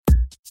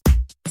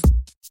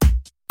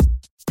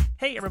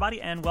Hey,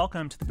 everybody, and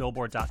welcome to the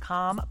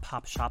Billboard.com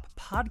Pop Shop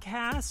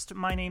Podcast.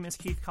 My name is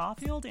Keith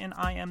Caulfield, and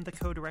I am the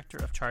co-director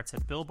of charts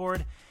at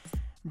Billboard.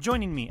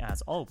 Joining me,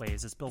 as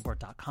always, is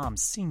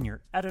Billboard.com's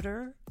senior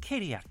editor,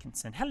 Katie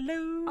Atkinson.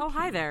 Hello. Oh,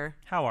 hi there.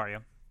 How are you?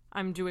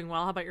 I'm doing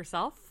well. How about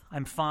yourself?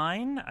 I'm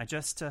fine. I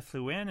just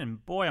flew in,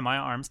 and boy, are my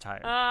arms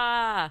tired.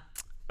 Oh,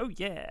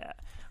 yeah.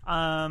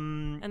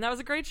 And that was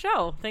a great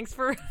show. Thanks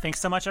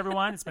so much,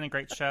 everyone. It's been a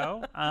great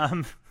show.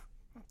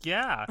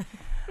 Yeah.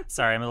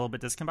 Sorry, I'm a little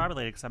bit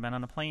discombobulated because I've been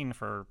on a plane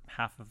for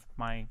half of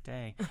my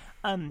day.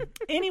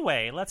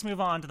 Anyway, let's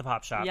move on to the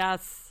Pop Shop.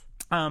 Yes.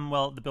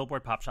 Well, the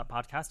Billboard Pop Shop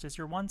podcast is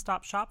your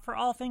one-stop shop for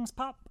all things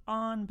pop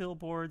on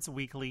Billboard's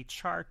weekly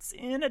charts.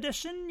 In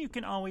addition, you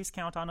can always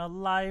count on a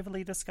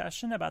lively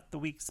discussion about the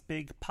week's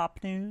big pop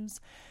news,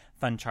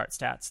 fun chart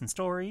stats and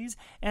stories,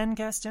 and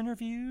guest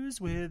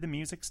interviews with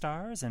music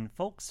stars and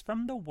folks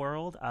from the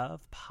world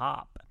of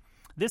pop.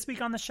 This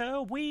week on the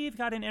show, we've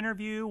got an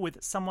interview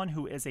with someone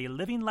who is a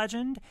living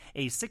legend,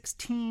 a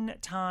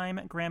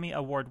 16-time Grammy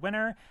Award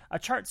winner, a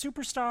chart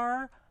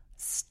superstar,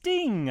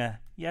 Sting.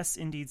 Yes,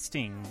 indeed,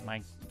 Sting.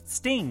 My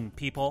Sting,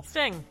 people.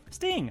 Sting.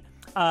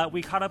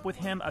 We caught up with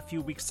him a few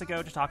weeks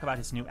ago to talk about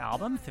his new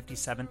album,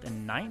 57th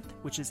and 9th,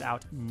 which is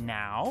out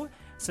now.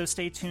 So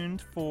stay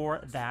tuned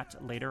for that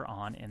later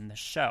on in the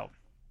show.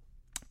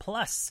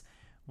 Plus,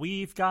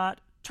 we've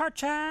got Chart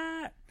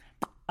Chat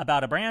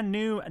about a brand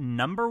new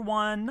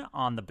 #1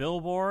 on the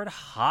Billboard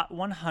Hot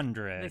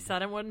 100. They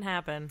said it wouldn't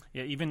happen.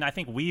 Yeah, I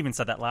think we even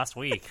said that last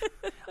week.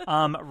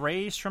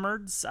 Ray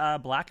Sremmurd's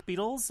Black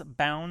Beatles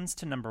bounds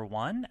to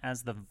 #1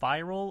 as the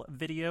viral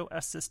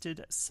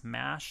video-assisted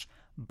smash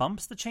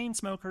bumps the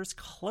Chainsmokers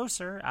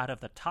closer out of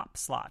the top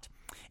slot.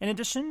 In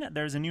addition,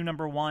 there's a new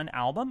 #1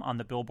 album on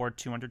the Billboard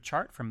 200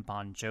 chart from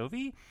Bon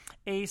Jovi.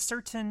 A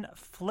certain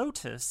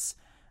Flotus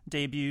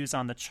debuts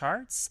on the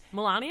charts.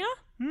 Melania?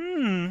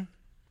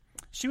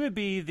 She would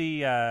be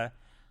the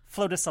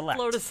Flotus elect.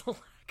 Flotus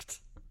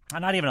elect.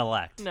 Not even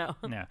elect. No.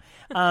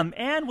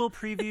 And we'll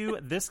preview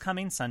this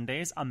coming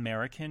Sunday's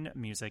American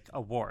Music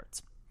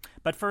Awards.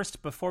 But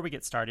first, before we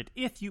get started,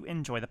 if you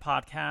enjoy the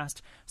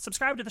podcast,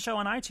 subscribe to the show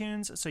on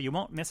iTunes so you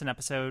won't miss an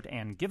episode,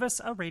 and give us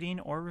a rating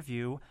or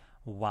review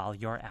while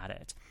you're at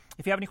it.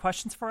 If you have any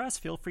questions for us,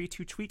 feel free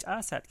to tweet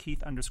us at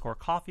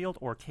Keith_Caulfield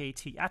or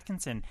KT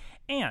Atkinson.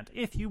 And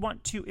if you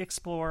want to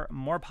explore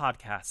more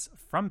podcasts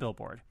from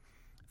Billboard,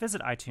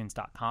 visit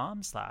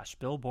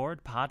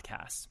itunes.com/Billboard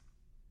Podcasts.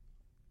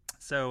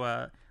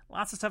 So,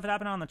 lots of stuff that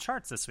happened on the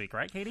charts this week,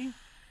 right, Katie?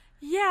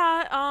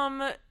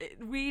 Yeah,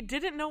 we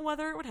didn't know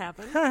whether it would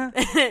happen.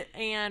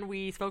 And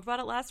we spoke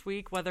about it last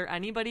week, whether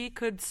anybody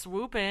could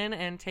swoop in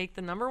and take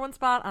the #1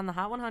 spot on the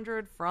Hot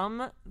 100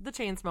 from the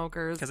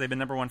Chainsmokers. Because they've been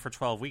 #1 for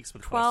 12 weeks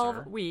with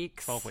 12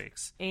 weeks. 12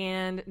 weeks.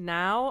 And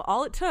now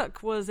all it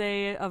took was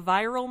a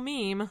viral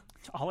meme.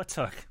 All it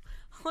took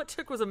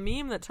was a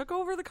meme that took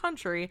over the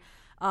country.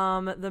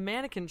 The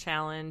Mannequin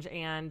Challenge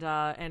and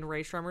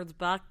Ray Sremmurd's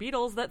Black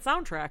Beatles that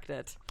soundtracked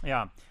it.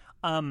 Yeah.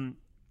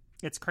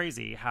 It's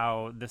crazy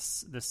how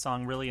this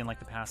song really in like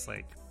the past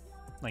like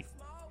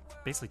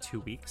basically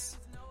 2 weeks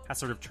has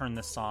sort of turned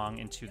this song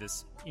into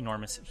this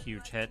enormous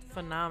huge hit.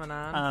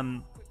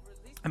 Phenomenon.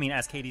 I mean,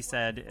 as Katie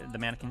said, the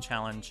Mannequin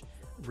Challenge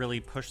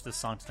really pushed this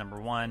song to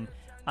 #1.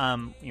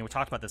 We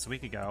talked about this a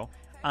week ago.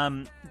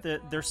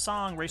 Their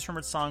song, Ray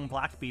Sremmurd's song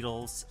Black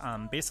Beatles,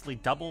 basically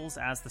doubles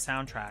as the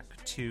soundtrack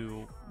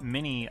to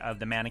many of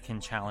the Mannequin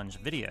Challenge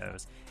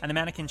videos. And the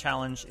Mannequin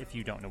Challenge, if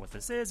you don't know what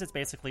this is, it's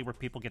basically where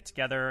people get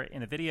together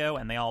in a video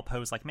and they all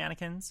pose like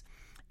mannequins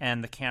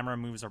and the camera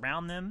moves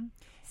around them.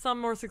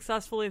 Some more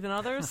successfully than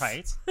others.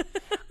 Right.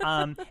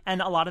 And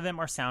a lot of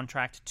them are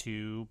soundtracked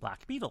to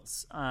Black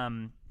Beatles.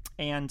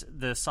 And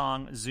the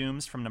song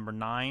zooms from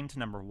 #9 to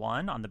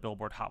 #1 on the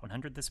Billboard Hot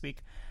 100 this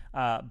week,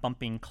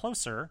 bumping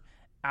closer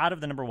out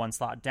of the #1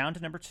 slot down to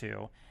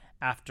 #2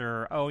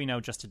 after,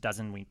 just a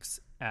dozen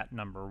weeks at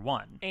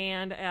 #1.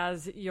 And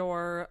as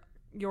your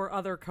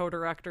other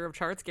co-director of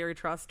charts, Gary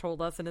Truss, told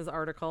us in his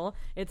article,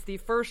 it's the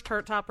first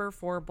chart topper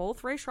for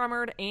both Ray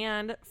Sremmurd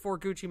and for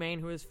Gucci Mane,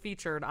 who is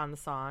featured on the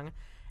song.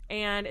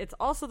 And it's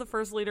also the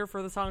first leader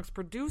for the song's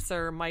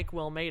producer, Mike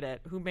Will Made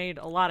It, who made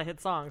a lot of hit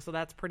songs. So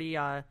that's pretty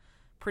yeah,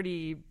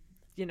 crazy.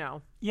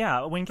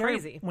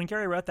 When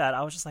Gary wrote that,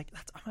 I was just like,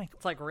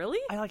 it's like,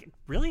 really?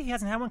 Really? He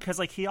hasn't had one? Because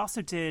he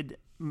also did,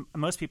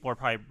 most people are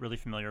probably really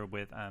familiar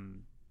with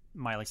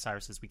Miley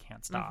Cyrus's We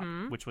Can't Stop,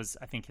 which was,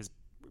 I think,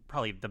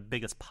 probably the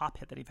biggest pop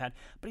hit that he's had.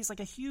 But he's like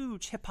a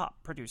huge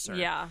hip-hop producer.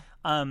 Yeah.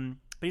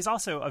 But he's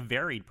also a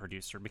varied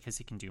producer because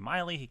he can do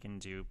Miley, he can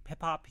do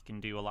hip-hop, he can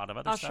do a lot of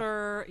other stuff.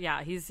 Usher,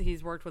 yeah,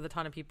 he's worked with a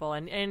ton of people,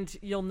 and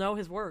you'll know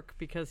his work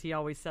because he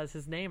always says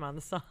his name on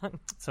the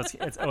song. So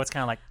it's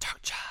kind of like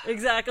Cha-Cha.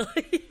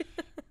 Exactly.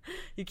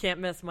 You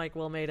can't miss Mike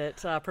Will Made It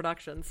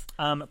Productions.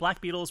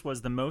 Black Beatles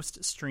was the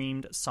most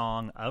streamed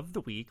song of the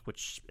week,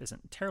 which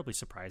isn't terribly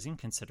surprising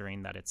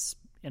considering that it's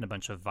in a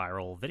bunch of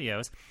viral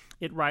videos.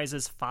 It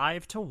rises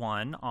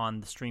 5-1 on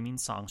the streaming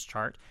songs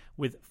chart,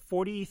 with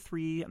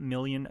 43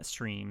 million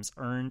streams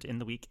earned in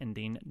the week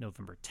ending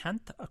November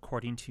 10th,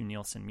 according to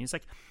Nielsen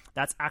Music.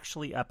 That's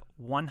actually up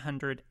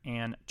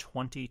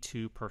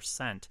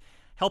 122%.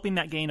 Helping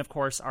that gain, of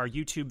course, are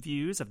YouTube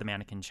views of the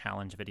Mannequin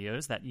Challenge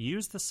videos that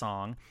use the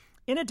song,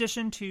 in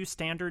addition to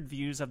standard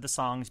views of the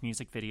song's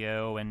music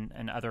video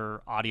and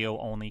other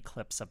audio-only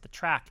clips of the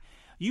track.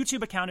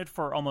 YouTube accounted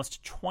for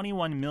almost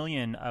 21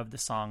 million of the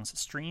song's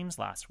streams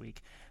last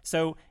week.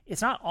 So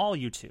it's not all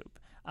YouTube,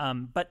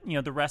 but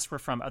the rest were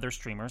from other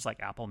streamers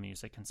like Apple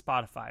Music and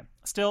Spotify.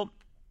 Still,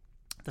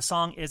 the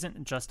song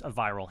isn't just a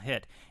viral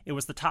hit. It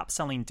was the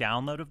top-selling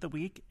download of the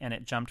week, and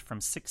it jumped from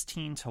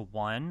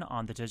 16-1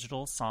 on the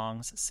digital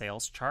songs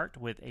sales chart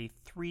with a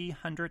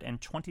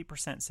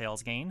 320%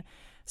 sales gain.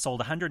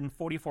 Sold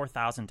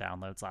 144,000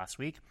 downloads last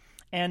week.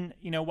 And,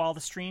 while the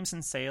streams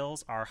and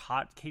sales are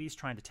hot, Katie's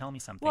trying to tell me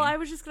something. Well, I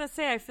was just going to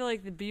say, I feel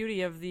like the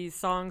beauty of these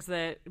songs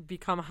that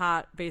become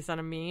hot based on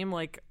a meme,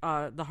 like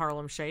the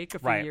Harlem Shake a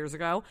few years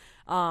ago,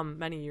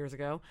 many years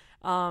ago,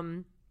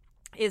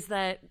 is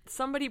that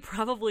somebody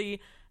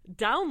probably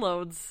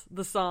downloads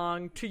the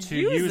song to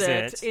use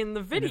it in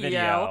the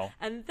video,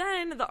 and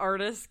then the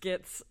artist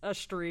gets a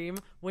stream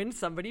when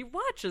somebody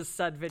watches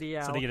said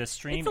video. So they get a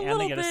stream and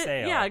they get a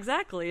sale. Yeah,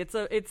 exactly. It's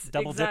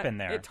double dip in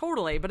there.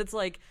 Totally, but it's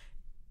like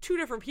two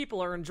different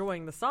people are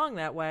enjoying the song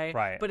that way,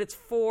 right? But it's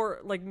for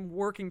like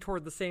working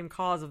toward the same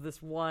cause of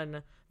this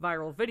one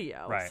viral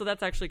video, right? So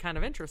that's actually kind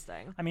of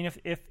interesting. I mean,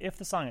 if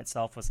the song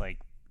itself was like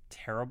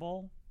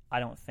terrible, I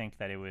don't think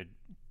that it would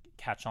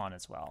catch on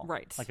as well.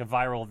 Right. Like a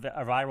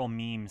viral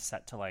meme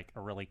set to like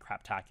a really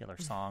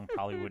craptacular song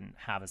probably wouldn't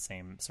have the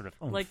same sort of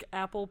oomph. Like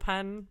Apple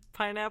Pen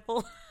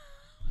Pineapple.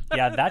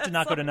 Yeah, that did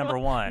not go to number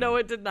one. No,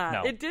 it did not.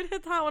 No. It did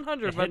hit the Hot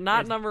 100, but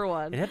not number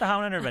one. It hit the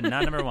Hot 100, but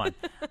not number one.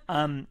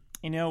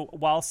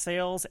 While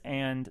sales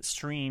and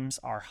streams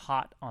are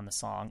hot on the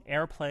song,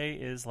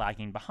 airplay is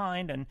lagging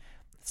behind. And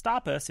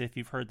stop us if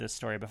you've heard this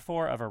story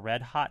before of a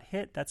red-hot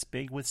hit that's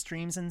big with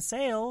streams and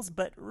sales,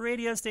 but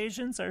radio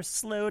stations are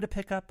slow to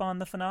pick up on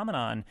the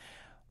phenomenon.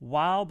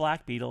 While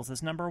Black Beatles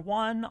is number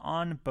one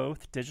on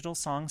both digital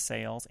song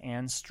sales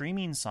and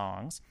streaming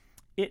songs,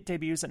 it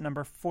debuts at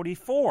number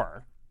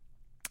 44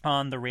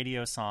 on the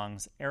radio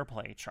songs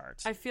airplay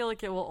charts. I feel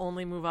like it will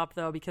only move up,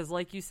 though, because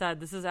like you said,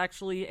 this is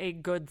actually a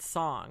good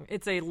song.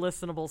 It's a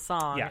listenable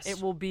song. Yes.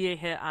 It will be a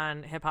hit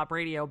on hip-hop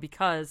radio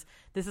because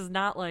this is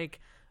not like,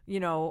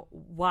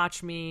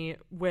 Watch Me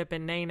Whip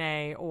and Nay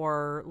Nay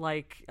or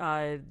like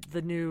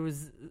the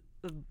news.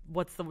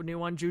 What's the new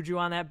one? Juju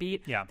on That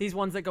Beat. Yeah. These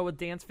ones that go with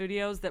dance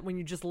videos that when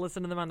you just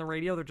listen to them on the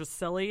radio, they're just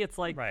silly. It's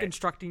like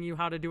instructing you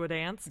how to do a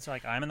dance. It's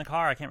like, I'm in the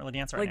car. I can't really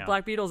dance right now. Like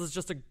Black Beatles is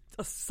just a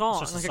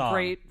song, just like a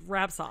great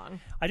rap song.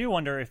 I do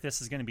wonder if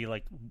this is going to be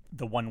like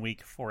the 1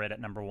 week for it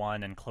at number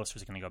one and Closer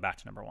is going to go back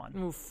to number one.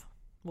 Oof.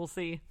 We'll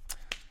see.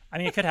 I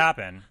mean, it could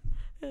happen.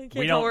 I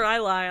can't tell where I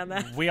lie on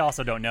that. We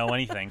also don't know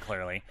anything,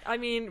 clearly. I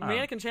mean,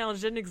 Mannequin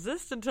Challenge didn't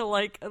exist until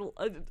like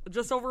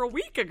just over a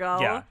week ago.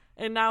 Yeah.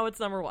 And now it's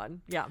number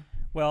one. Yeah.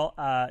 Well,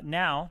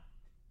 now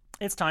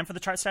it's time for the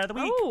chart stat of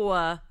the week. Oh,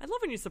 I love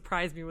when you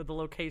surprise me with the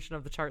location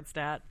of the chart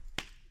stat.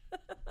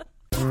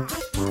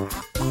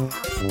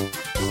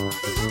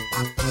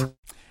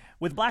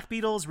 With Black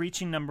Beatles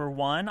reaching number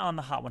one on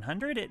the Hot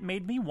 100, it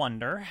made me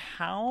wonder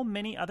how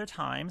many other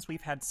times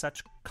we've had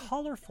such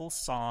colorful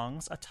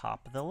songs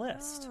atop the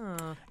list.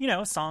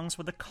 Songs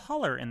with a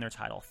color in their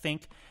title.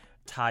 Think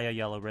Tie a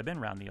Yellow Ribbon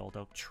Round the Old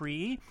Oak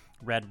Tree,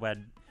 Wed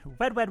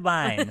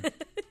Wine.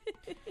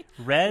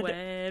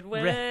 Red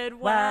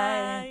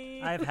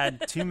wine. I've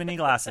had too many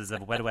glasses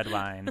of Wed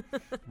Wine.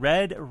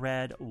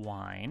 Red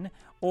Wine,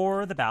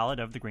 or the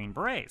Ballad of the Green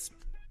Berets.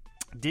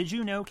 Did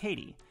you know,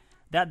 Katie,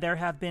 that there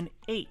have been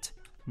 8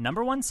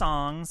 number one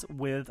songs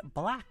with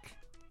black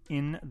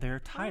in their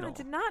title? I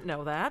did not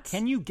know that.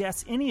 Can you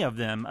guess any of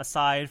them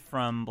aside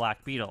from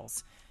Black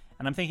Beatles?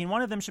 And I'm thinking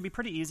one of them should be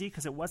pretty easy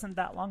because it wasn't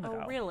that long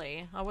ago. Oh,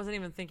 really? I wasn't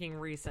even thinking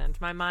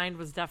recent. My mind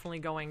was definitely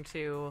going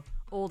to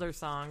older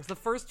songs. The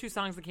first 2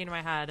 songs that came to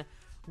my head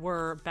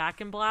were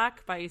Back in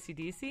Black by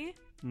AC/DC.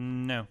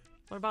 No.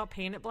 What about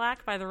Paint It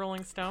Black by the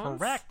Rolling Stones?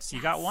 Correct.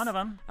 You got one of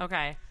them.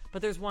 Okay.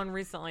 But there's one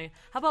recently.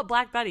 How about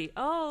Black Betty?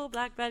 Oh,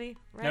 Black Betty.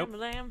 Nope.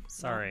 Lamb.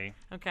 Sorry.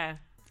 No. Okay.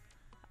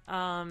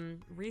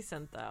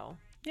 Recent, though.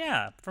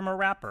 Yeah, from a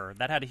rapper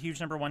that had a huge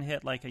number one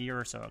hit like a year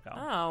or so ago.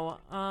 Oh,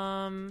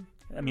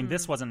 I mean,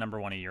 this wasn't number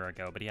one a year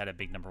ago, but he had a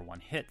big number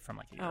one hit from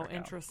like a year ago. Oh,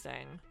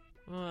 interesting.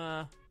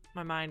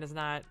 My mind is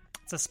not...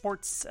 It's a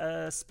sports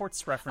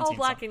referencing. Oh,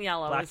 Black song. and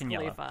Yellow. Black and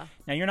Khalifa. Yellow.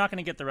 Now, you're not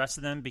going to get the rest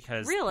of them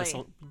because... Really?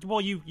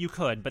 Well, you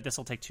could, but this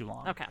will take too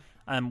long. Okay.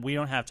 We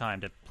don't have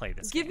time to play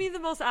this Give game. me the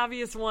most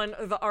obvious one,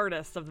 or the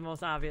artist of the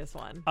most obvious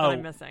one that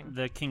I'm missing.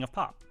 The King of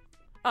Pop.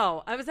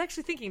 Oh, I was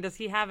actually thinking, does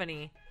he have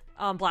any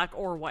black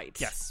or white?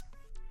 Yes.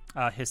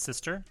 His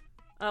sister.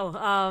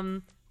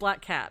 Oh,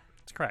 Black Cat.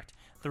 That's correct.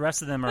 The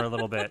rest of them are a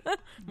little bit...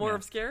 More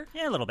obscure?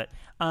 Yeah, a little bit.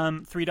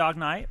 3 Dog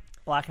Night,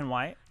 Black and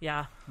White.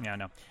 Yeah. Yeah,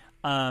 no.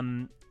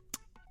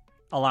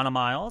 Alana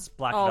Miles,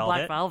 Black Oh, Velvet.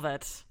 Black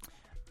Velvet.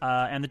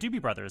 And the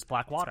Doobie Brothers,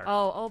 Black Water.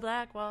 Oh,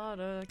 black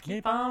water,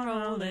 keep on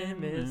rolling,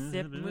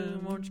 Mississippi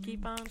moon, won't you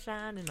keep on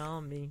shining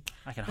on me?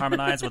 I can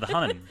harmonize with a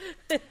humming.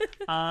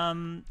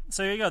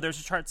 So there you go.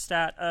 There's a chart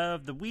stat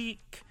of the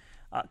week.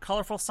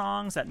 Colorful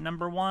songs at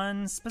number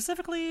 1,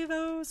 specifically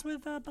those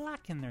with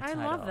black in their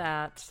title. I love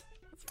that.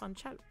 That's a fun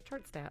chart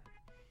stat.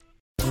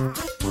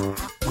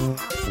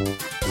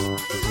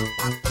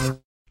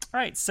 All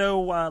right,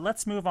 so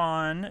let's move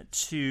on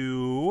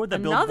to the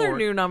Another Billboard.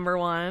 new number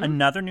one.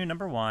 Another new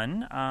number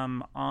 1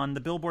 on the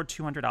Billboard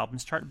 200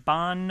 albums chart.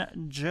 Bon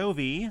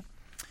Jovi,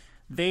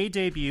 they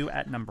debut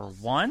at number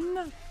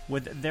 1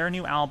 with their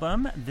new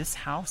album, This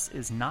House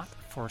Is Not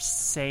For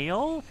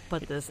Sale.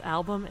 But this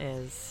album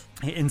is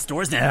In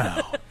stores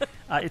now.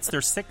 It's their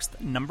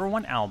 6th number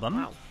 1 album.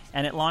 Wow.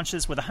 And it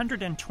launches with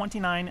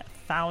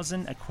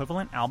 129,000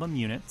 equivalent album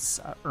units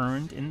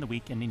earned in the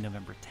week ending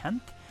November 10th.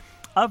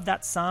 Of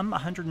that sum,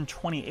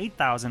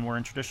 128,000 were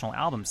in traditional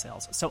album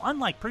sales. So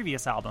unlike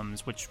previous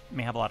albums, which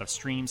may have a lot of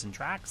streams and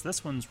tracks,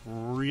 this one's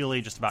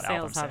really just about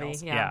album heavy,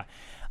 sales. yeah.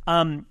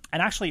 And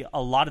actually,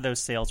 a lot of those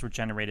sales were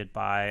generated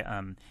by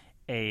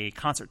a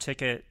concert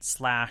ticket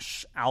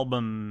 /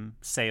 album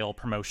sale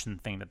promotion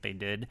thing that they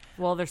did.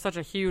 Well, they're such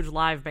a huge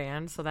live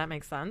band, so that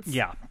makes sense.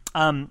 Yeah.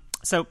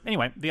 So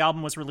anyway, the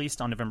album was released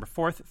on November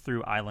 4th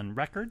through Island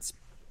Records.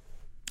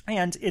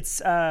 And it's...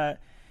 as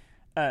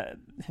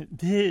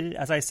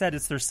I said,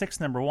 it's their 6th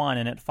number 1,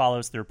 and it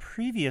follows their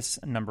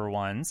previous number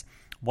 1s.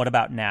 What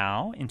About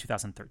Now in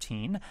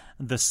 2013,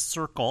 The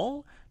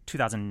Circle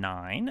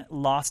 2009,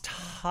 Lost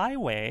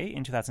Highway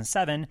in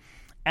 2007,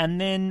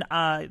 and then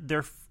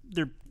their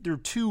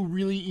 2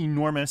 really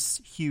enormous,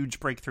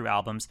 huge breakthrough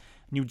albums,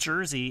 New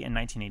Jersey in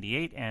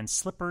 1988 and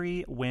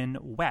Slippery When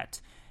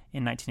Wet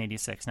in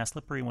 1986. Now,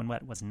 Slippery When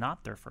Wet was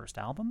not their first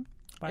album.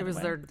 It was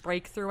their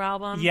breakthrough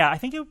album? Yeah, I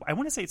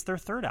want to say it's their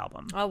 3rd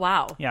album. Oh,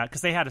 wow. Yeah,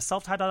 because they had a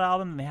self-titled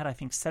album, and they had, I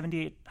think,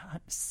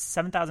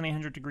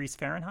 7,800 degrees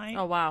Fahrenheit.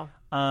 Oh, wow.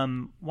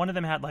 One of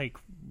them had, like,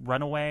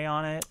 Runaway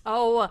on it.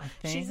 Oh,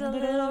 she's a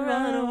little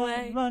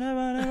runaway.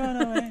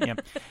 Runaway.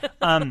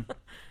 Yeah.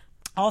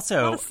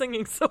 Also... A lot of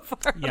singing so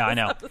far. Yeah, I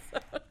know.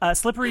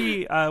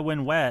 Slippery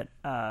When Wet,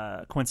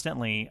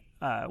 coincidentally,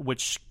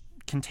 which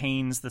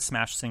contains the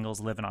smash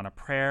singles Livin' on a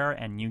Prayer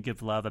and You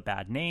Give Love a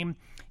Bad Name,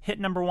 hit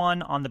number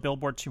 1 on the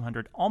Billboard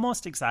 200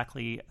 almost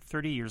exactly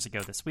 30 years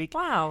ago this week.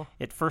 Wow.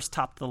 It first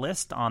topped the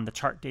list on the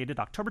chart dated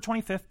October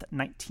 25th,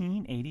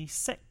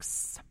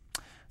 1986.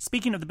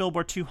 Speaking of the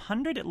Billboard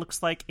 200, it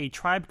looks like A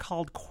Tribe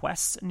Called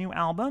Quest's new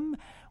album,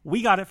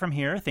 We Got It From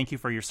Here, Thank You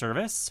For Your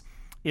Service,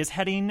 is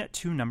heading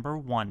to number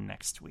 1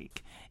 next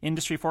week.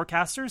 Industry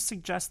forecasters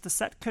suggest the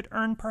set could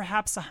earn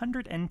perhaps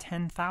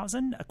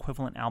 110,000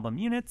 equivalent album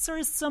units,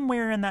 or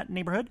somewhere in that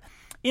neighborhood,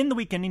 in the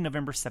week ending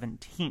November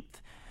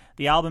 17th.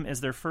 The album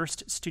is their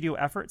first studio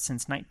effort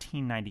since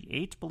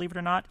 1998, believe it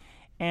or not,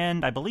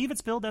 and I believe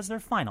it's billed as their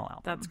final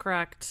album. That's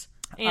correct.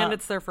 And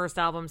it's their first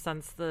album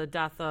since the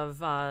death of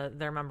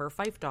their member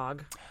Phife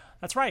Dawg.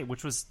 That's right,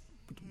 which was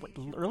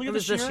earlier this year? It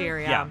was this year,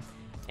 yeah.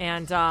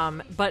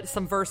 And but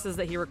some verses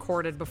that he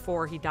recorded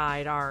before he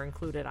died are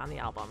included on the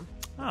album.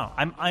 Oh,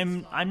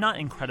 I'm not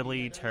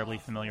incredibly terribly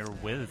familiar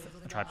with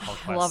A Tribe Called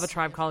Quest. I love A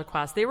Tribe Called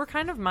Quest. They were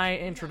kind of my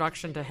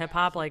introduction to hip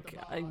hop. Like,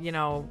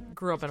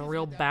 grew up in a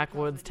real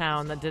backwoods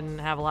town that didn't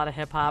have a lot of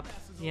hip hop,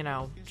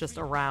 just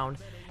around.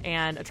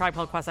 And A Tribe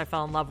Called Quest, I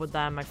fell in love with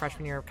them my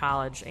freshman year of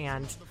college,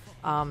 and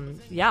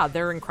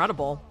they're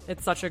incredible.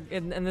 It's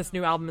and this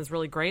new album is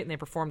really great, and they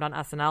performed on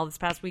SNL this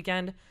past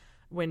weekend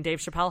when Dave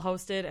Chappelle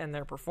hosted, and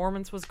their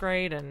performance was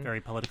great. And very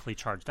politically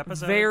charged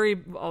episode.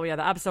 The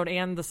episode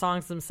and the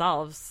songs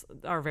themselves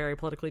are very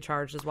politically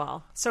charged as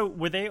well. So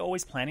were they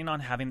always planning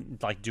on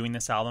doing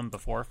this album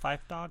before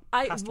Phife Dawg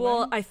passed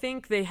away? I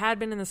think they had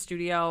been in the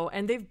studio,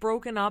 and they've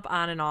broken up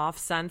on and off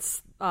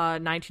since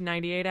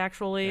 1998,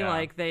 actually. Yeah.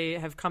 Like, they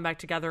have come back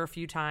together a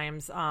few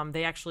times.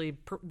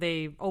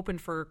 They opened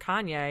for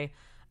Kanye,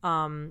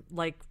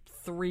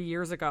 3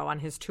 years ago on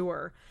his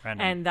tour.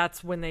 Random. And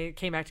that's when they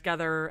came back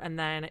together, and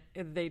then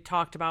they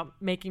talked about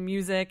making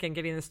music and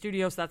getting in the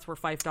studio, so that's where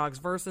Phife Dawg's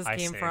verses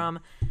came from,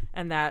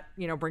 and that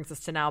brings us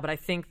to now. But I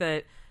think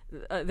that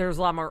there's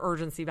a lot more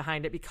urgency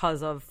behind it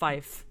because of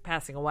Phife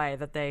passing away,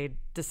 that they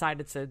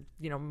decided to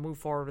move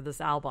forward with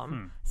this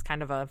album. It's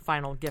kind of a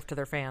final gift to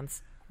their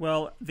fans.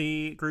 Well,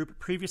 the group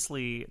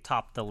previously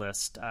topped the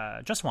list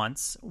just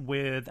once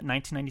with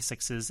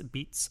 1996's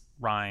Beats,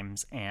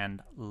 Rhymes,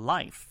 and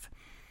Life.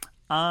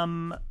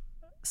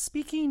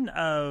 Speaking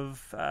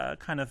of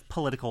kind of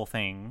political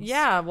things.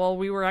 Yeah, well,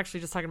 we were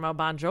actually just talking about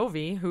Bon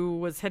Jovi, who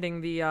was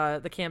hitting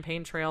the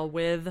campaign trail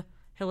with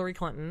Hillary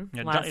Clinton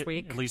last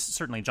week. At least,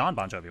 certainly, John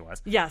Bon Jovi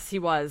was. Yes, he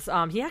was.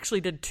 He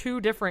actually did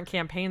 2 different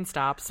campaign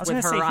stops with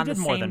her say, on the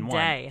more same than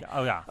day.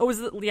 One.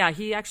 Oh, yeah.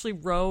 He actually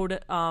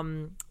rode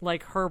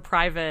her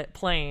private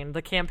plane,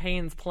 the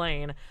campaign's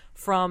plane,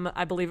 from,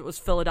 I believe it was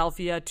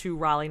Philadelphia to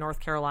Raleigh, North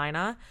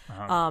Carolina,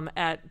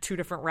 at 2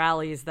 different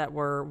rallies that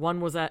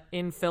one was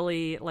in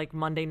Philly,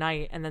 Monday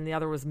night, and then the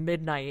other was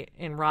midnight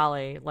in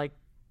Raleigh,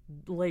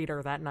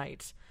 later that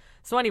night.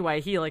 So anyway,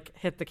 he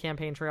hit the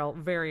campaign trail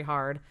very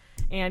hard.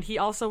 And he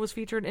also was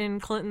featured in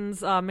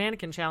Clinton's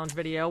Mannequin Challenge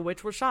video,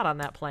 which was shot on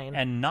that plane.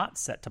 And not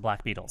set to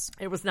Black Beatles.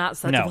 It was not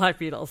set to Black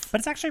Beatles. But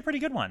it's actually a pretty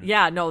good one.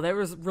 Yeah, no, that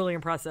was really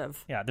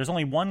impressive. Yeah, there's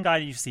only one guy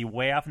that you see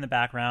way off in the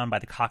background by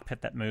the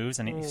cockpit that moves,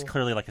 and he's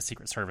clearly like a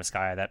Secret Service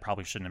guy that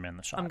probably shouldn't have been in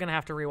the shot. I'm going to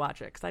have to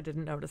rewatch it because I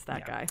didn't notice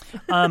that guy.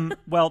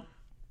 Well,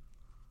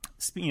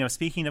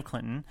 speaking of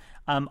Clinton,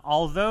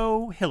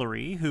 although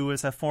Hillary, who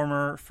was a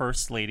former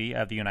First Lady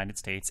of the United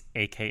States,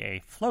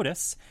 a.k.a.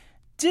 FLOTUS,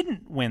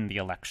 didn't win the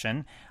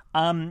election,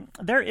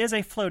 there is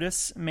a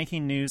FLOTUS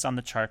making news on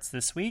the charts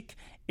this week.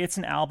 It's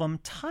an album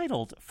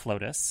titled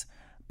FLOTUS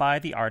by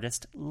the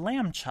artist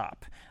Lamb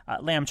Chop.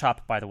 Lamb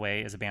Chop, by the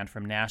way, is a band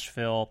from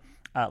Nashville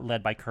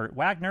led by Kurt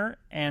Wagner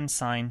and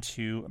signed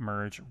to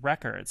Merge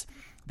Records.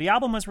 The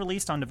album was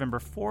released on November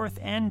 4th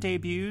and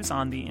debuts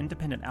on the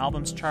Independent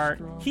Albums chart,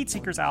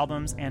 Heatseekers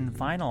Albums, and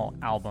Vinyl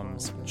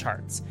Albums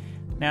charts.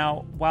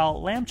 Now,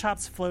 while Lamb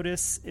Chop's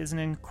FLOTUS is an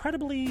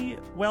incredibly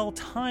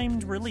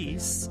well-timed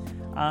release,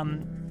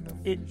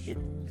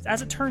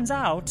 as it turns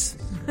out...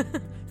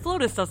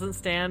 FLOTUS doesn't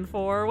stand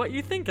for what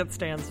you think it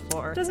stands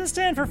for. It doesn't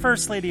stand for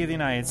First Lady of the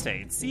United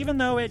States, even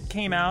though it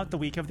came out the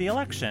week of the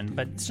election,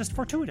 but it's just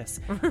fortuitous.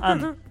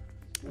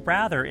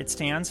 Rather, it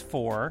stands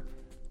for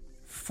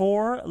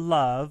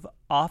love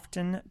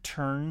often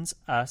turns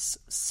us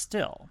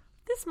still.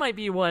 This might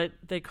be what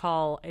they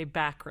call a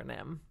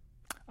backronym.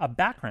 A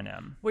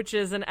backronym. Which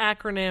is an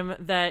acronym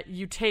that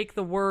you take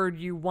the word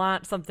you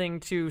want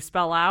something to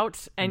spell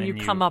out and you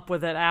come up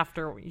with it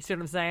after. You see what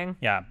I'm saying?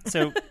 Yeah.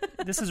 So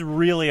this is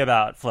really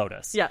about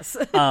FLOTUS. Yes.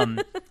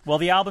 Well,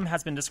 the album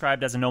has been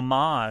described as an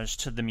homage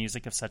to the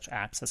music of such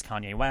acts as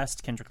Kanye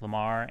West, Kendrick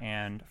Lamar,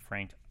 and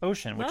Frank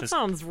Ocean. Which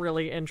sounds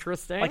really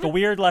interesting. Like a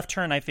weird left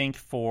turn, I think,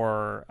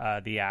 for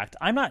the act.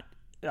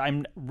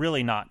 I'm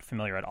really not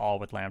familiar at all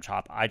with Lamb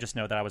Chop. I just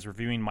know that I was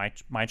reviewing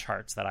my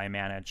charts that I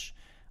manage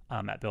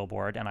at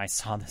Billboard, and I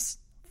saw this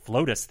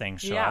FLOTUS thing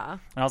show up. And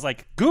I was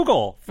like,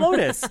 Google,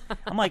 FLOTUS.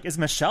 I'm like, is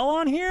Michelle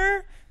on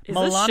here? Is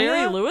this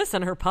Sherry Lewis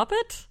and her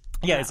puppet?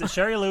 Yeah, is it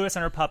Sherry Lewis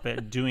and her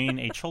puppet doing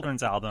a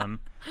children's album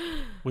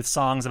with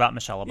songs about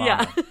Michelle Obama?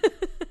 Yeah.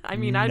 I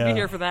mean, I'd be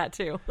here for that,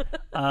 too.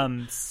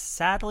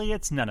 Sadly,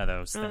 it's none of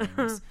those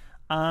things.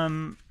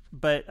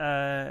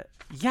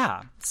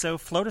 Yeah, so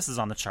FLOTUS is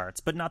on the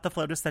charts, but not the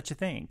FLOTUS that you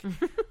think.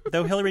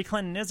 Though Hillary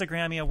Clinton is a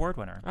Grammy Award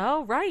winner.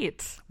 Oh,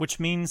 right. Which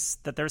means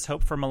that there's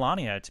hope for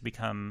Melania to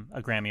become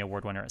a Grammy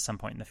Award winner at some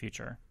point in the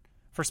future.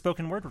 For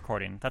spoken word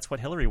recording. That's what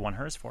Hillary won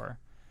hers for.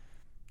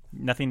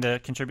 Nothing to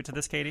contribute to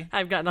this, Katie?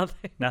 I've got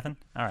nothing. Nothing?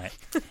 All right.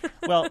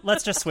 Well,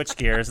 let's just switch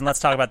gears and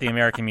let's talk about the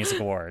American Music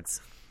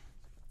Awards.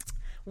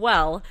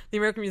 Well, the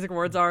American Music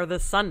Awards are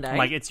this Sunday.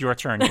 Like, it's your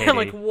turn, Katie. I'm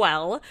like,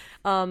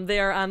 they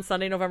are on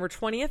Sunday, November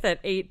 20th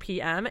at 8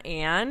 p.m.,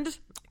 and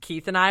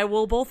Keith and I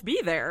will both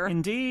be there.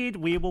 Indeed,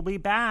 we will be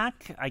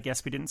back. I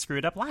guess we didn't screw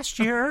it up last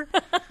year.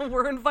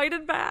 We're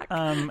invited back.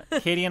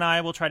 Katie and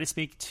I will try to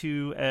speak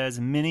to as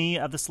many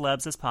of the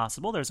celebs as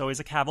possible. There's always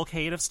a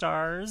cavalcade of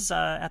stars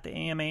at the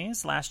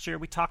AMAs. Last year,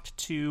 we talked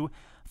to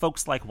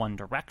folks like One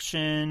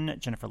Direction,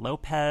 Jennifer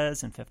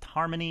Lopez, and Fifth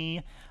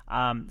Harmony.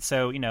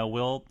 So,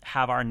 we'll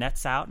have our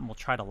nets out and we'll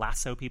try to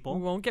lasso people.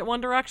 We won't get One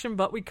Direction,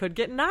 but we could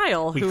get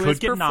Niall, who is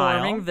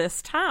performing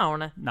this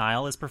town.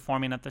 Niall is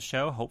performing at the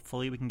show.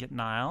 Hopefully we can get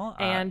Niall.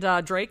 And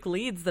Drake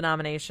leads the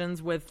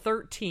nominations with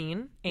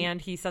 13, and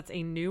he sets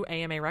a new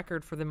AMA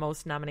record for the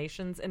most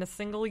nominations in a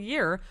single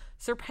year,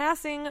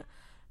 surpassing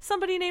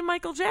somebody named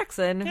Michael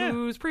Jackson,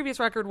 whose previous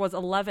record was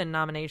 11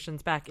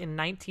 nominations back in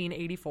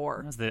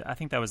 1984. I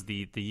think that was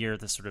the year,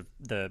 the sort of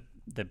the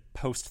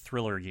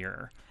post-Thriller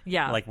year.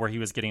 Yeah. Like where he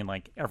was getting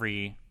like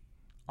every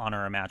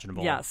honor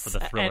imaginable for the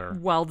Thriller.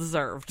 And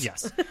well-deserved.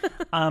 Yes.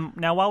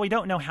 Now, while we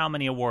don't know how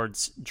many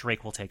awards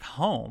Drake will take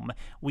home,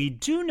 we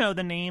do know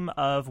the name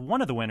of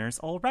one of the winners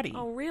already.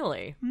 Oh,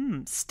 really?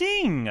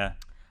 Sting.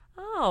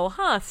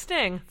 Oh,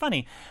 Sting.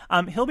 Funny.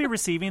 He'll be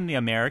receiving the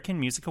American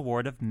Music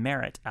Award of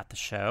Merit at the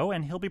show,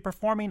 and he'll be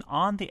performing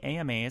on the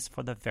AMAs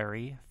for the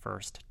very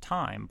first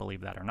time,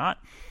 believe that or not.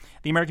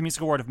 The American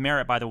Music Award of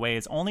Merit, by the way,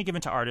 is only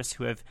given to artists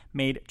who have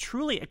made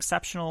truly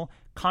exceptional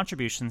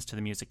contributions to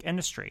the music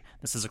industry.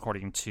 This is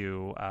according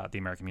to the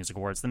American Music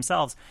Awards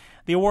themselves.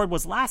 The award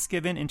was last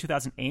given in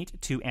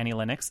 2008 to Annie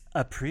Lennox,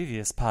 a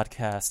previous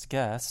podcast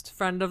guest.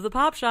 Friend of the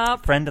Pop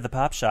Shop.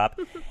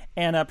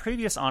 And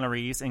previous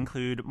honorees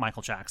include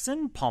Michael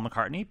Jackson, Paul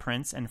McCartney,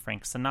 Prince, and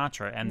Frank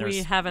Sinatra. And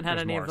we haven't had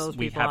any of those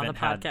people on the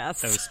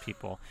podcast. Those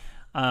people.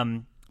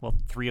 Well,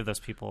 3 of those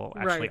people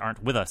actually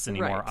aren't with us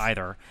anymore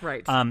either.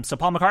 Right. So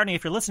Paul McCartney,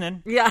 if you're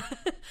listening. Yeah.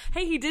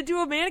 Hey, he did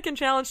do a mannequin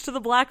challenge to the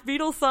Black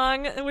Beatles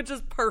song, which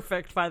is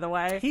perfect, by the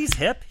way. He's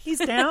hip. He's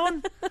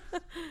down.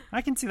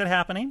 I can see that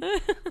happening.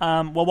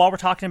 Well, while we're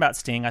talking about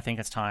Sting, I think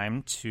it's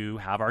time to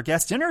have our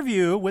guest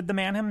interview with the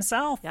man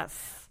himself.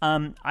 Yes.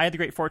 I had the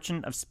great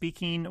fortune of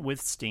speaking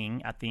with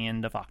Sting at the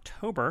end of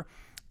October.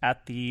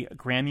 at the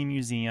Grammy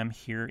Museum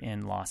here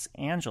in Los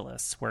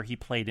Angeles, where he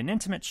played an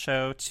intimate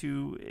show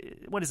to,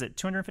 what is it,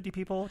 250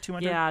 people?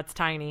 200? Yeah, it's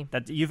tiny.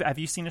 Have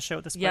you seen a show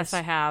at this place? Yes,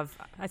 I have.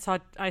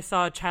 I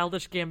saw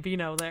Childish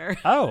Gambino there.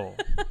 Oh.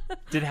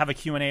 Did it have a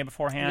Q&A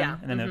beforehand? Yeah.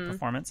 And then the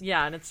performance?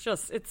 Yeah, and it's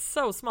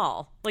so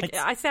small.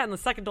 I sat in the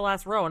second to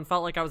last row and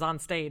felt like I was on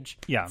stage.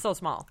 Yeah. So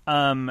small.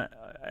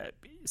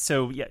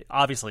 So yeah,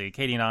 obviously,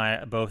 Katie and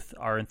I both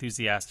are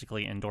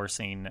enthusiastically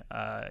endorsing.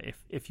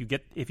 If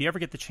you ever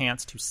get the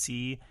chance to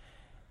see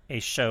a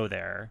show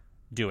there,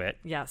 do it.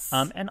 Yes.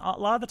 And a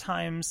lot of the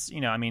times,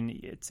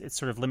 it's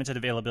sort of limited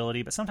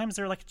availability, but sometimes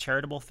they're like a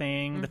charitable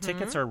thing. The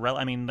tickets are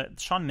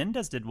Shawn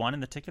Mendes did one,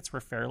 and the tickets were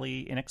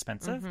fairly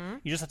inexpensive.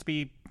 You just have to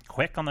be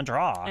quick on the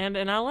draw. And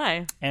in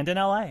LA.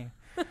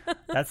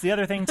 That's the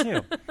other thing,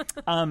 too.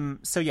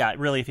 So, yeah,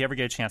 really, if you ever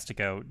get a chance to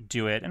go,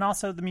 do it. And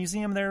also, the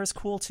museum there is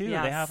cool, too.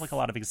 Yes. They have, a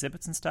lot of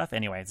exhibits and stuff.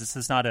 Anyways, this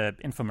is not an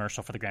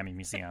infomercial for the Grammy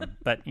Museum,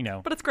 but,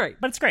 But it's great.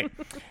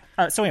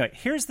 So, anyway,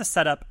 here's the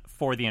setup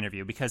for the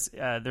interview, because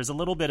there's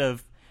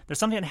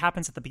something that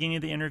happens at the beginning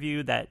of the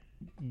interview that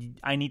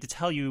I need to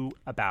tell you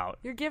about.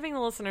 You're giving the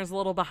listeners a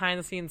little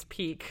behind-the-scenes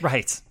peek.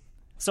 Right.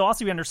 So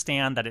also you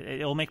understand that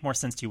it'll make more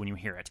sense to you when you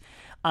hear it.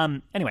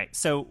 Anyway,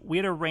 so we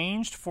had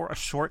arranged for a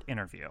short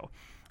interview,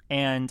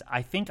 and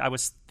I think I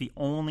was the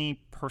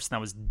only person that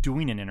was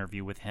doing an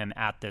interview with him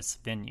at this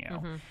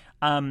venue.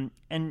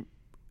 And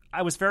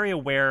I was very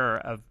aware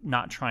of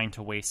not trying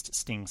to waste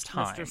Sting's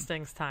time. Mr.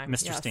 Sting's time.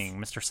 Mr.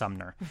 Sting, Mr.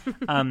 Sumner.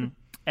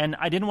 And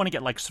I didn't want to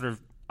get sort of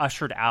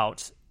ushered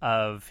out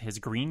of his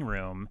green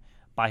room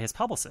by his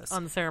publicist.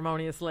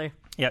 Unceremoniously.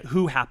 Yeah,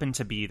 who happened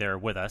to be there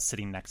with us,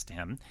 sitting next to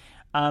him.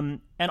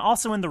 And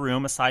also in the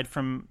room, aside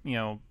from,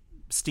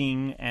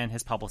 Sting and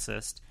his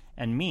publicist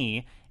and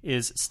me,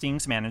 is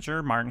Sting's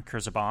manager, Martin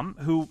Kurzerbaum,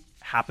 who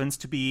happens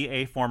to be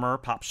a former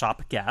Pop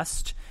Shop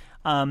guest,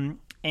 and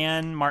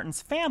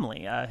Martin's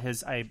family. I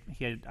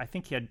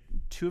think he had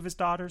two of his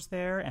daughters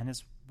there, and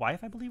his wife,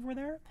 I believe, were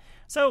there.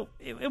 So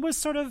it was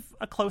sort of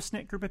a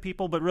close-knit group of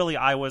people, but really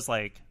I was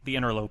like the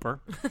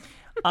interloper.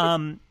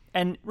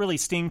 And really,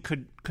 Sting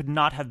could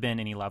not have been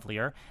any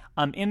lovelier.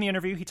 In the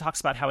interview, he talks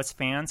about how his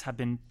fans have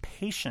been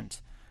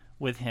patient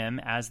with him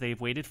as they've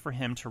waited for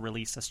him to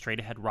release a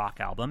straight-ahead rock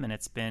album, and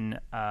it's been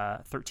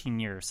 13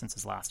 years since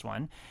his last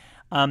one.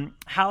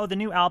 How the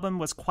new album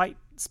was quite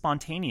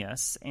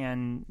spontaneous,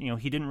 and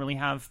he didn't really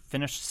have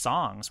finished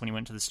songs when he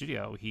went to the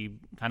studio. He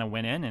kind of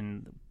went in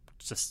and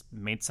just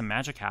made some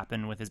magic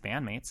happen with his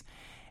bandmates.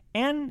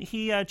 And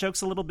he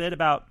jokes a little bit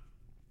about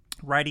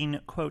writing,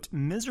 quote,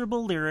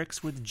 miserable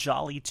lyrics with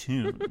jolly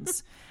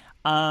tunes.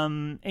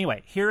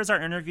 Anyway, here is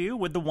our interview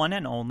with the one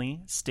and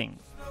only Sting.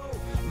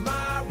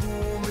 My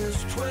room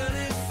is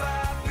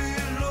 25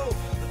 below.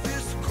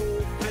 This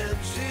cold bed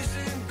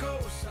chasing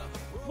ghosts.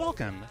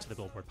 Welcome to the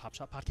Billboard Pop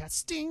Shop Podcast.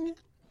 Sting,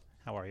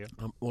 how are you?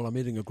 I'm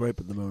eating a grape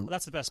at the moment. Well,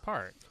 that's the best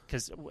part,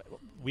 because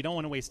we don't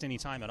want to waste any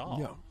time at all.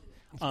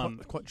 Yeah,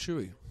 it's quite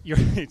chewy.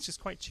 It's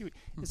just quite chewy.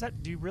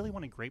 Do you really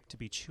want a grape to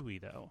be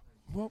chewy, though?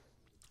 Well,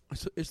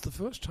 it's the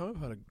first time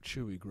I've had a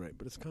chewy grape,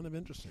 but it's kind of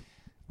interesting.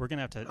 We're going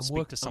to have to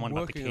speak to someone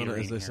about the catering on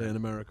it, as they here. say in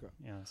America.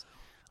 Yes.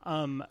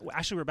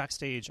 Actually, we're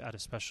backstage at a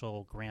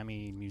special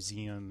Grammy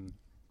Museum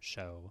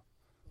show.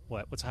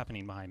 What's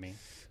happening behind me?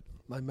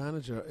 My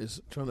manager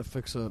is trying to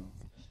fix a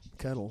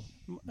kettle.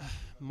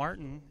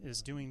 Martin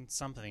is doing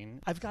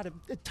something. I've got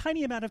a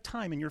tiny amount of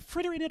time, and you're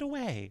frittering it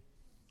away.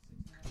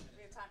 We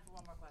have time for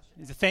one more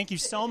question. Thank you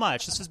so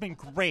much. This has been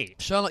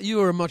great. Charlotte, you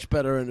are a much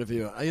better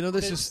interviewer.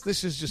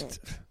 This is just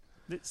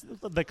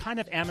the kind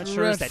of amateurs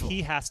dreadful that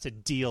he has to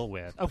deal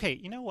with. Okay,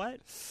 you know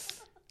what?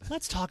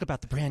 Let's talk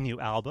about the brand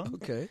new album.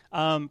 Okay.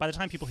 By the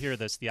time people hear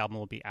this, the album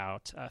will be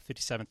out,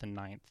 57th and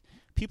 9th.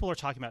 People are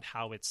talking about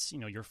how it's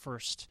your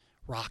first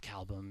rock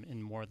album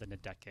in more than a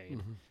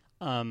decade.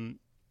 Mm-hmm.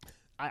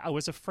 I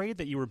was afraid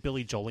that you were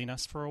Billy Joeling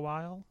us for a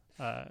while.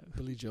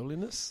 Billy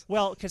Joeliness?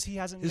 Well, because he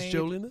hasn't made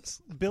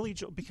Joeliness?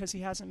 Because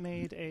he hasn't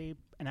made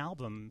an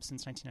album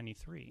since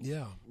 1993.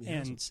 Yeah,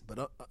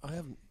 but I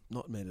haven't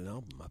not made an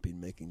album. I've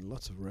been making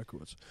lots of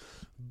records,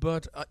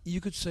 but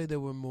you could say they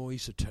were more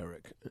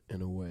esoteric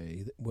in a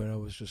way, where I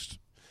was just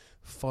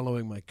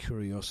following my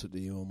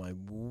curiosity or my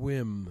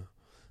whim,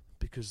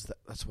 because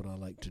that's what I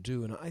like to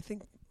do. And I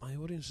think my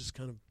audience is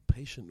kind of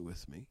patient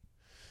with me.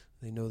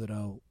 They know that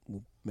I'll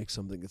make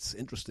something that's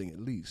interesting at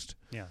least.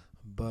 Yeah.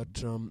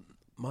 But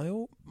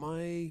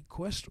my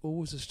quest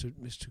always is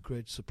to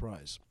create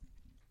surprise.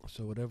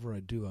 So whatever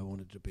I do, I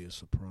want it to be a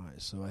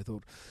surprise. So I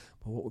thought,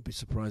 well, what would be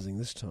surprising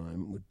this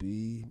time would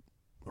be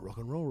a rock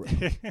and roll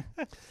record.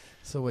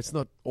 So it's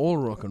not all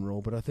rock and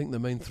roll, but I think the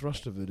main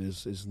thrust of it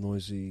is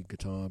noisy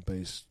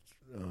guitar-based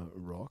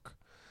rock.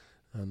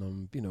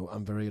 And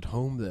I'm very at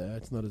home there.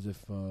 It's not as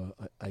if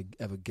I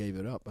ever gave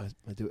it up.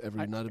 I do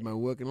every night of my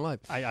working life.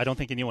 I don't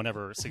think anyone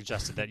ever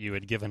suggested that you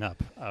had given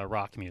up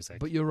rock music.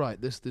 But you're right.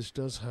 This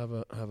does have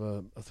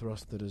a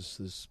thrust that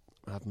is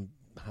I haven't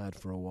had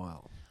for a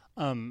while.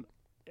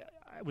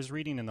 I was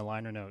reading in the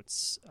liner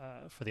notes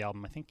for the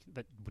album, I think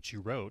that what you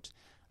wrote,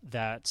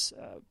 that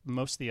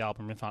most of the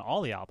album, if not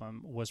all the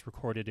album, was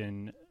recorded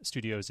in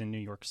studios in New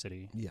York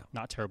City. Yeah.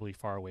 Not terribly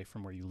far away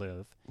from where you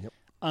live. Yep.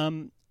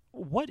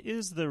 What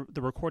is the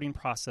recording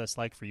process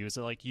like for you? Is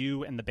it like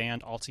you and the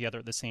band all together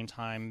at the same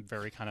time,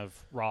 very kind of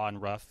raw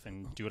and rough,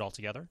 and do it all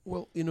together?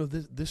 Well,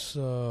 this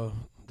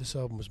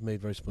album was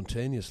made very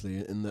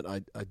spontaneously in that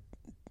I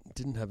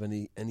didn't have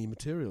any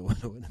material when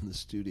I went in the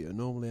studio.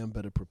 Normally, I'm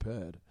better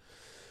prepared.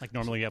 Like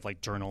normally you have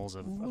like journals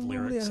of Normally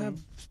lyrics. I have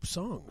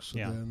songs,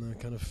 Yeah. and they're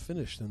kind of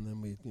finished, and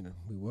then we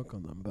work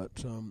on them. But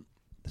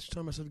this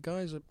time I said,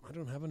 guys, I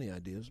don't have any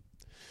ideas.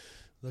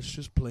 Let's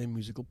just play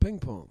musical ping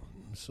pong.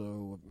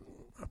 So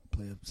I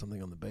play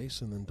something on the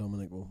bass, and then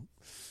Dominic will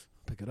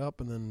pick it up,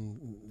 and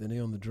then Vinny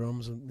on the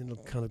drums, and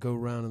it'll kind of go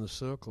around in a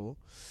circle,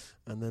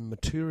 and then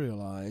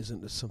materialize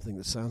into something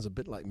that sounds a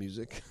bit like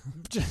music.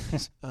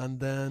 And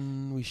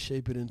then we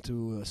shape it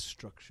into a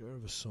structure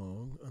of a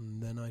song,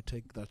 and then I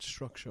take that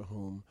structure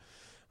home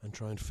and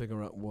try and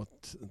figure out what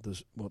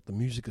the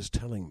music is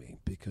telling me,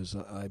 because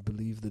I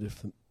believe that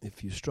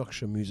if you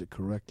structure music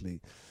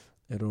correctly,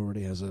 it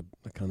already has a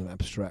kind of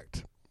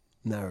abstract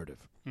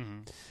narrative.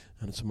 Mm-hmm.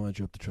 And it's my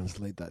job to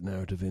translate that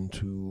narrative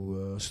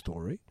into a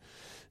story,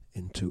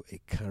 into a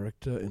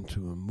character,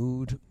 into a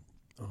mood,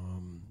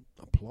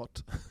 a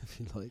plot, if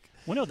you like.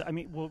 Well, no, I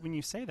mean, when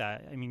you say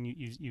that, I mean,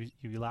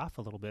 you laugh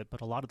a little bit,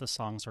 but a lot of the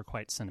songs are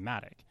quite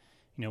cinematic.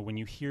 You know, when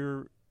you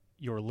hear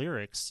your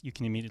lyrics, you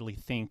can immediately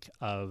think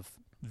of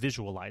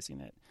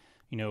visualizing it.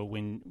 You know,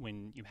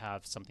 when you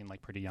have something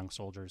like Pretty Young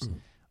Soldiers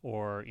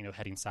or, you know,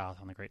 Heading South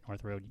on the Great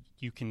North Road,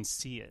 you can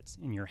see it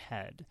in your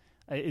head.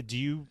 Do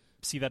you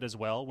see that as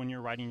well when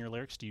you're writing your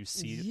lyrics? Do you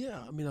see it?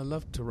 Yeah, I mean, I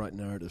love to write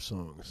narrative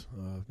songs.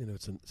 You know,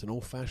 it's an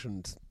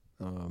old-fashioned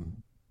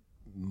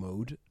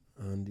mode,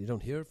 and you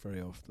don't hear it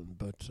very often.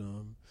 But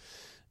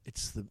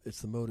it's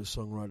the mode of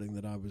songwriting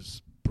that I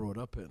was brought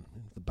up in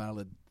the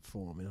ballad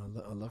form. You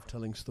know, I love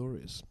telling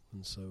stories,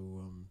 and so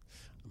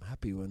I'm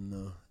happy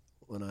when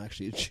I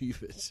actually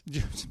achieve it.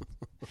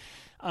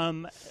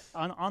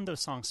 On those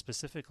songs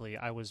specifically,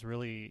 I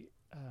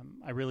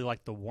really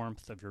liked the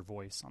warmth of your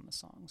voice on the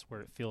songs,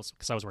 where it feels,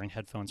 because I was wearing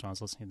headphones when I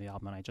was listening to the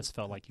album, and I just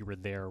felt like you were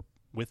there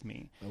with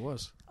me. I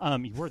was.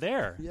 You were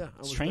there. Yeah, I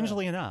was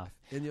strangely there. enough.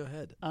 In your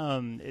head.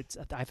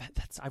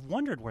 I've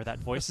wondered where that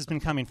voice has been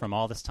coming from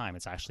all this time.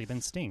 It's actually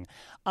been Sting.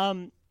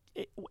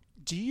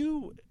 Do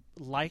you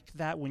like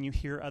that when you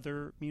hear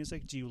other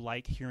music? Do you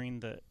like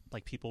hearing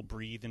people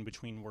breathe in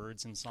between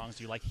words and songs?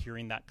 Do you like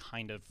hearing that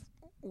kind of?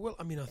 Well,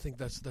 I mean, I think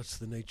that's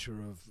the nature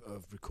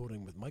of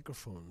recording with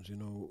microphones. You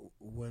know,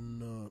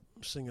 when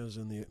singers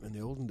in the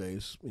olden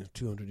days,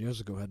 200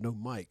 years ago, had no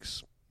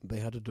mics, they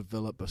had to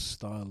develop a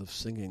style of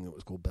singing that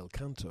was called bel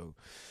canto,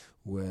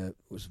 where it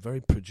was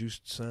very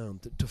produced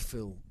sound to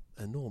fill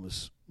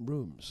enormous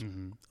rooms,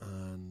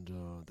 and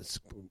that's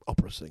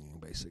opera singing,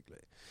 basically.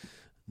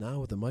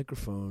 Now with the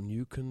microphone,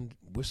 you can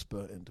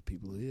whisper into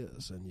people's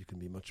ears, and you can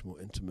be much more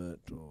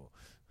intimate or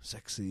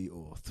sexy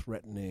or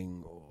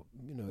threatening, or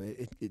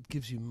it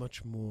gives you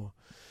much more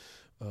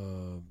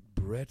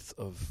breadth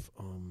of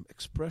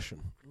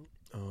expression.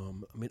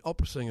 I mean,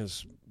 opera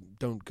singers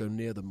don't go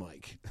near the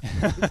mic;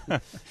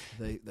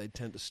 they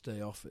tend to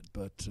stay off it.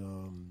 But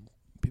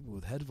people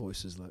with head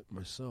voices like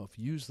myself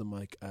use the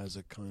mic as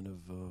a kind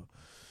of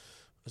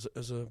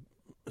as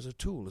a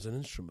tool, as an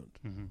instrument.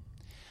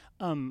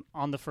 Mm-hmm.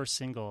 On the first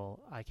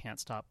single, I Can't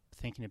Stop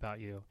Thinking About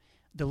You,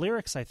 the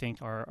lyrics, I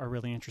think, are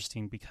really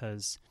interesting,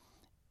 because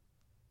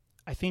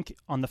I think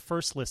on the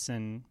first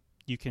listen,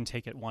 you can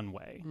take it one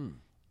way.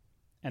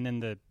 And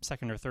then the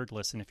second or third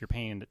listen, if you're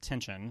paying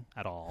attention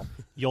at all,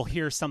 you'll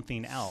hear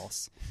something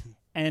else.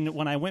 And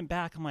when I went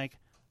back, I'm like,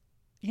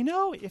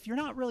 if you're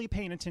not really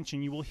paying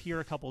attention, you will hear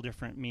a couple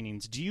different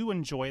meanings. Do you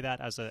enjoy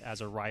that as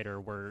a writer,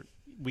 where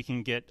we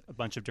can get a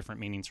bunch of different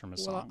meanings from a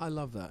song? Well, I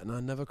love that, and I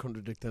never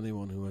contradict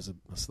anyone who has a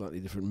slightly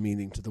different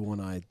meaning to the one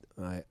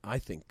I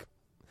think.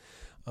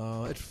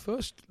 At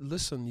first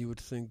listen, you would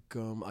think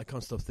I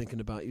Can't Stop Thinking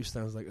About You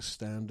sounds like a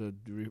standard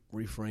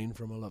refrain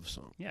from a love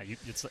song. Yeah,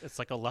 it's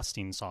like a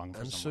lusting song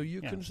for and someone. so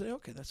you can say,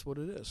 okay, that's what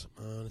it is.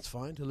 And it's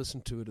fine to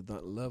listen to it at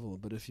that level,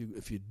 but if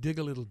you dig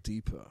a little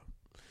deeper,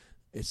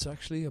 it's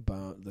actually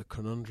about the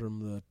conundrum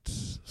that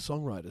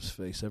songwriters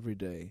face every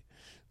day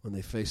when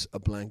they face a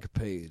blank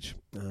page.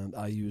 And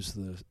I use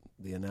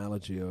the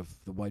analogy of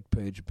the white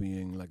page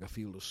being like a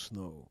field of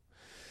snow.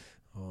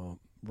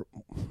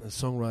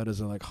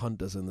 Songwriters are like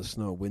hunters in the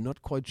snow. We're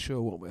not quite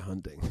sure what we're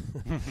hunting.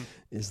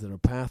 Is there a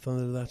path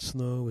under that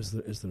snow? Is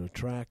there a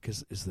track?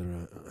 Is there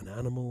an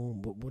animal?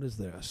 What is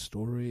there? A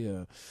story?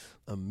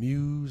 A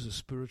muse? A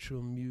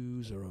spiritual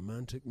muse? A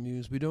romantic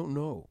muse? We don't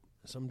know.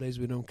 Some days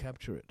we don't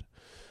capture it.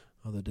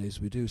 Other days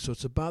we do. So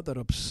it's about that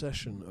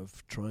obsession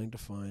of trying to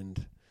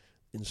find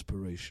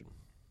inspiration.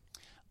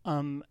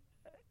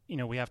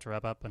 We have to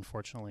wrap up,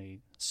 unfortunately,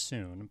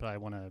 soon, but I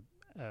want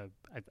to,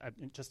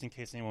 just in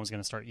case anyone was going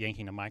to start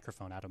yanking a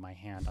microphone out of my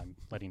hand, I'm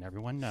letting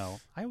everyone know.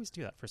 I always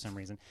do that for some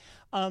reason.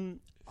 On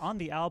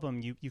the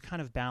album, you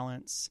kind of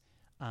balance,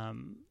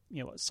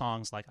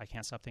 songs like I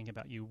Can't Stop Thinking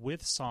About You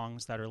with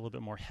songs that are a little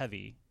bit more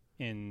heavy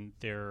in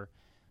their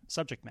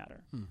subject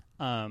matter.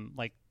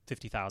 Like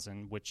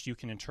 50,000, which you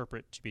can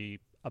interpret to be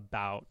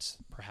about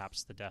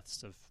perhaps the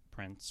deaths of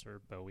Prince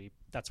or Bowie.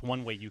 That's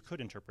one way you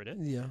could interpret it.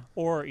 Yeah.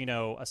 Or,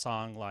 a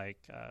song like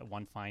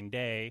One Fine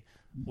Day,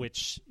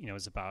 which,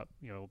 is about,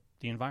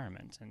 the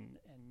environment. And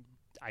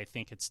I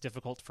think it's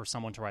difficult for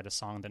someone to write a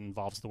song that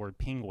involves the word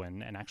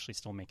penguin and actually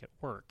still make it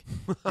work.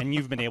 And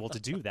you've been able to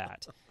do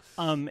that.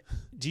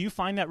 Do you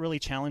find that really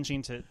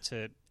challenging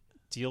to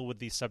deal with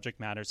these subject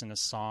matters in a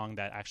song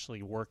that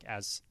actually work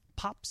as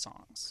pop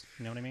songs?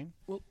 You know what I mean?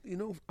 Well,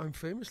 I'm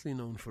famously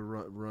known for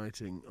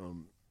writing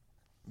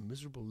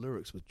miserable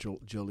lyrics with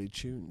jolly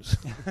tunes.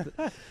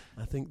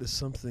 I think there's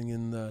something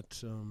in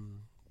that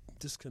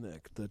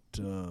disconnect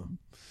that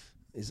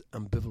is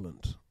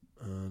ambivalent.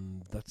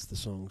 And that's the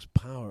song's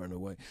power in a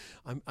way.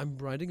 I'm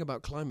writing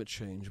about climate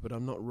change, but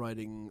I'm not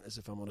writing as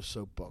if I'm on a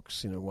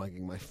soapbox,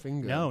 wagging my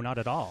finger. No, not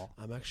at all.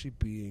 I'm actually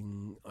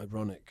being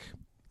ironic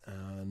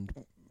and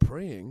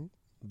praying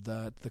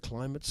that the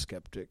climate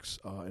skeptics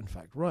are in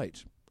fact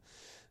right,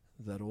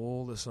 that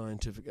all the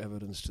scientific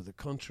evidence to the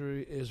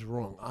contrary is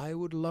wrong. I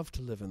would love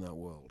to live in that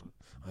world.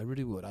 I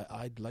really would.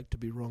 I'd like to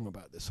be wrong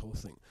about this whole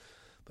thing.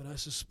 But I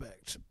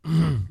suspect,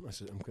 I'm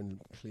going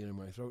to clear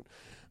my throat,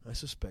 I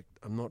suspect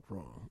I'm not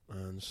wrong.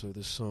 And so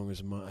this song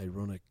is my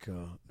ironic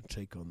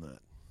take on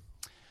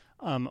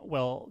that.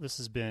 Well, this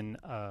has been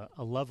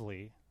a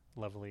lovely,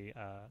 lovely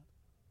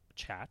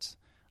chat.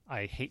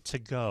 I hate to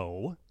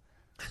go.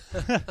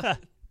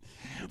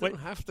 You don't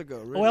have to go,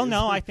 really. Well,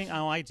 no, I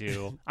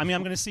do. I mean,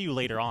 I'm going to see you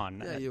later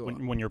on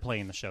when you're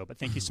playing the show. But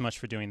thank you so much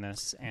for doing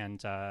this.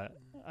 And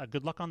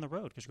good luck on the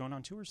road, because you're going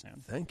on tour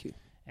soon. Thank you.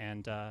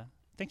 And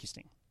thank you,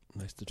 Sting.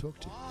 Nice to talk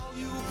to you. All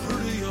you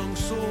pretty young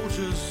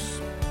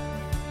soldiers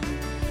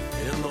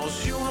in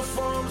those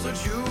uniforms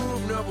that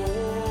you've never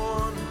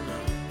worn,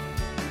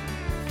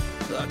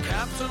 the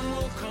captain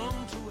will come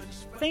to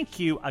inspect. Thank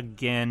you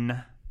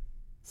again,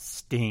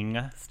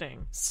 Sting.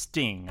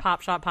 Pop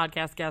Shop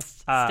podcast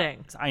guest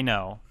Sting. I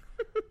know.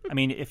 I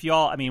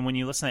mean, when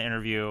you listen to that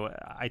interview,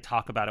 I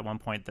talk about at one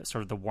point that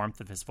sort of the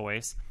warmth of his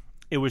voice.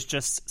 It was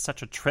just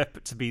such a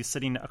trip to be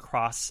sitting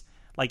across.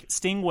 Like,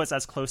 Sting was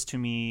as close to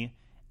me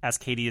as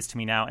Katie is to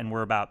me now, and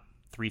we're about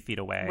 3 feet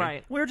away.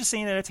 Right. We were just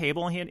sitting at a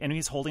table, and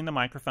he's holding the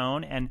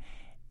microphone, and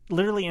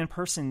literally in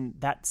person,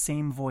 that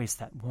same voice,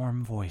 that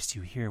warm voice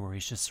you hear where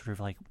he's just sort of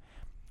like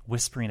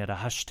whispering at a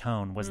hushed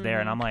tone was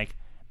there, and I'm like,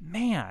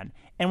 man.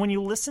 And when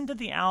you listen to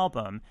the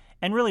album,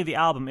 and really the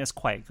album is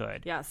quite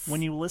good. Yes.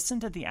 When you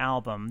listen to the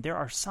album, there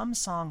are some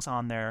songs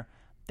on there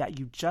that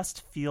you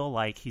just feel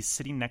like he's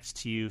sitting next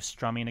to you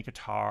strumming a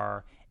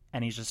guitar,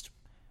 and he's just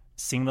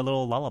sing the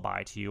little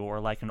lullaby to you,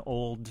 or like an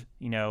old,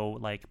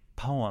 like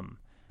poem.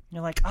 And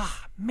you're like,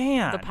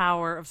 man. The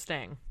power of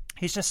Sting.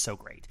 He's just so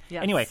great.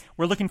 Yes. Anyway,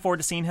 we're looking forward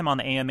to seeing him on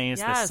the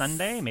AMAs this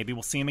Sunday. Maybe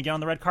we'll see him again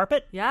on the red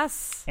carpet.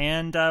 Yes.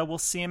 And we'll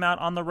see him out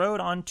on the road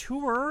on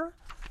tour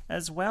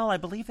as well. I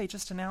believe they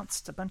just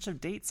announced a bunch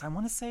of dates, I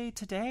want to say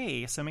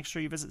today. So make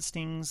sure you visit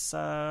Sting's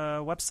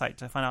website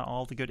to find out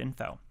all the good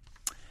info.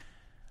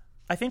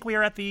 I think we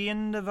are at the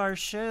end of our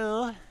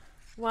show.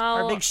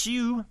 Well, our big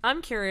shoe.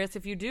 I'm curious,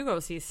 if you do go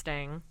see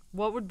Sting,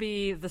 what would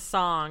be the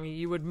song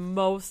you would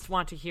most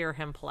want to hear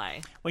him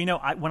play? Well,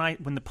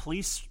 when the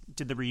Police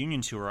did the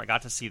reunion tour, I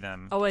got to see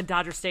them. Oh, at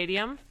Dodger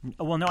Stadium?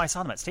 Well, no, I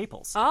saw them at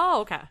Staples.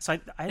 Oh, okay. So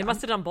they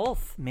must have done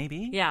both.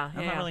 Maybe. Yeah,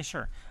 I'm not really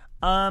sure.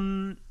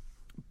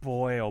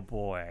 Boy, oh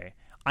boy.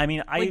 I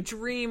mean, like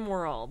Dream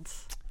World.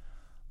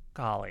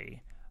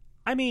 Golly.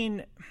 I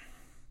mean,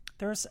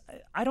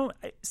 I don't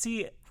think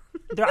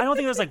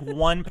there's like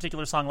one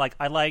particular song. Like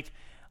I like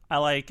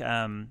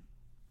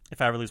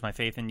If I Ever Lose My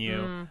Faith in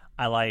You.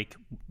 I like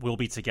We'll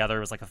Be Together.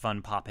 It was like a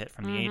fun pop hit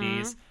from the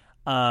 80s.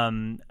 But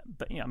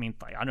I mean,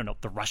 I don't know,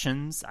 the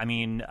Russians. I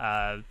mean,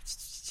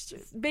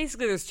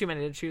 basically, there's too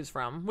many to choose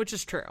from, which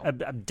is true.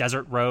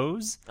 Desert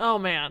Rose. Oh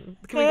man,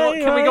 can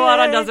we go out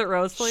on Desert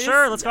Rose, please?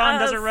 Sure, let's go out on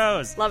Desert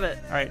Rose. Love it.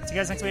 All right, see you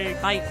guys next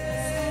week. Bye.